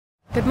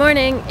Good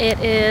morning. It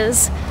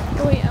is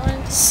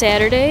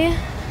Saturday,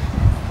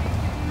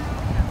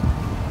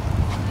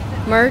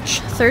 March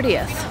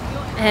 30th.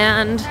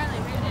 And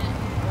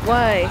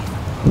why?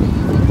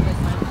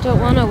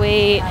 Don't want to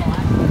wait.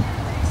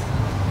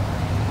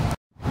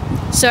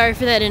 Sorry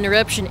for that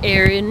interruption,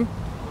 Aaron.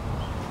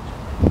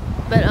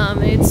 But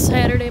it's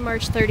Saturday,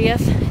 March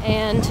 30th,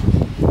 and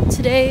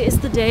today is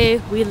the day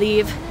we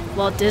leave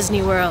Walt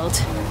Disney World.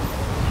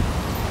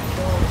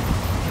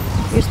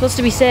 You're supposed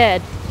to be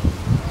sad.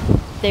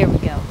 There we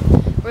go.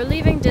 We're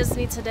leaving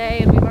Disney today,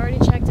 and we've already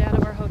checked out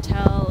of our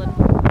hotel.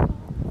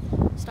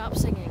 And stop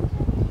singing.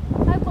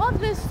 I love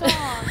this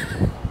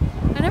song.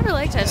 I never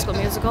liked High School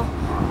Musical.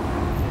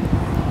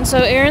 And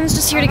so Aaron's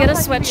just here to get a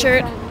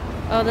sweatshirt.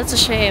 Oh, that's a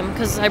shame,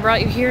 because I brought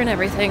you here and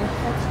everything.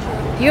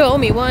 That's true. You owe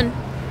me one.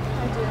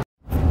 I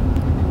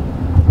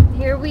do.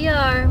 Here we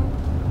are.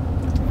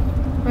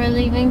 We're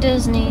leaving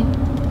Disney.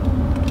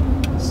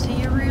 See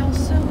you real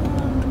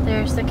soon.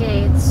 There's the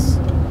gates.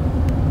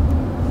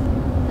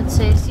 Let's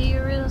say see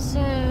you real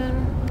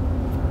soon.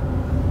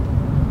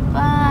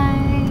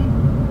 Bye.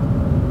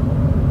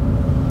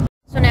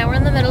 So now we're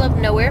in the middle of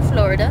nowhere,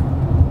 Florida.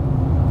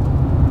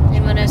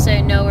 And when I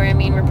say nowhere, I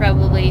mean we're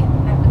probably...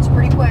 It's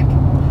pretty quick.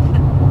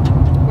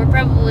 We're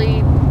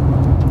probably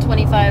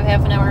 25,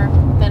 half an hour,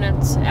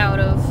 minutes out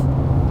of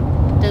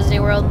Disney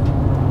World.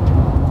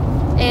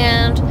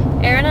 And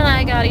Aaron and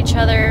I got each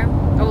other,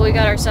 or we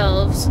got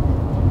ourselves,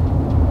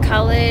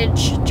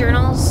 college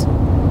journals.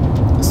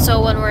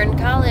 So when we're in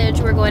college,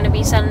 we're going to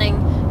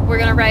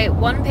write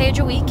 1 page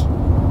a week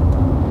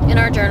in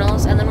our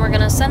journals, and then we're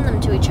going to send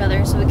them to each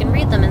other so we can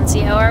read them and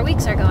see how our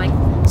weeks are going.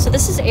 So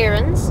this is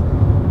Aaron's,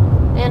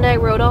 and I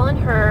wrote all in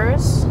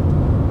hers.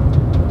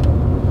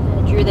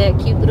 I drew that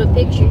cute little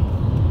picture.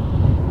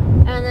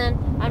 And then,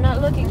 I'm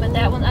not looking, but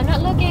that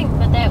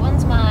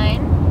one's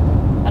mine.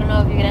 I don't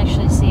know if you can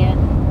actually see it,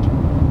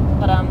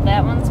 but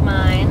that one's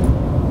mine.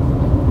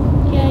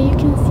 Yeah, you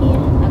can see it.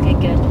 Okay,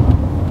 good.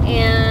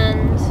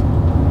 And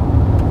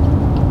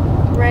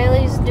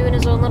Riley's doing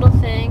his own little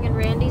thing, and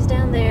Randy's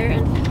down there,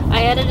 and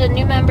I added a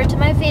new member to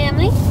my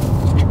family.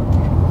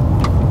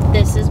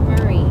 This is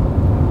Marie.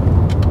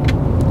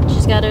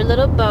 She's got her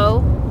little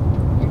bow,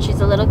 and she's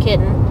a little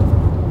kitten.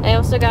 I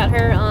also got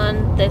her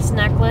on this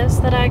necklace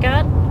that I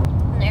got,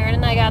 and Aaron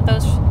and I got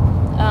those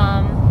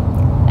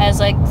as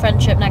like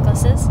friendship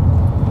necklaces.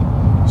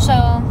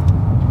 So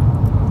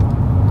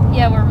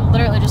yeah, we're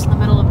literally just in the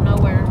middle of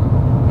nowhere.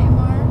 Hey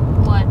Mark,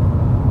 What?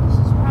 this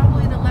is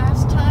probably the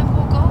last time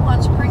we'll go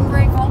on spring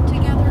break all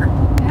together,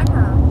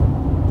 ever.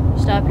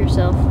 Stop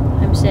yourself.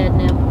 I'm sad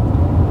now.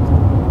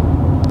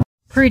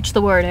 Preach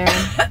the word, Aaron.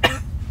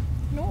 I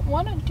don't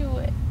want to do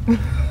it.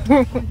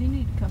 You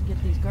need to come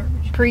get these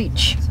garbage.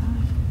 Preach. outside.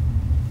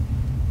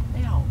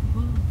 They all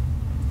move.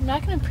 I'm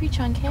not going to preach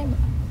on camera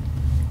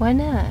Why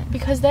not?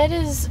 because that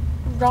is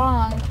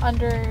wrong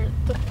under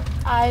the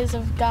eyes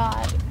of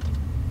God.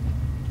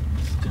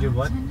 To do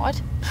what?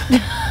 What?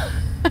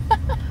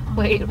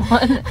 Wait,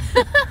 what?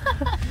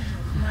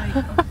 Right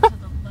over to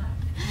the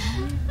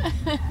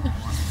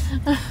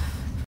left.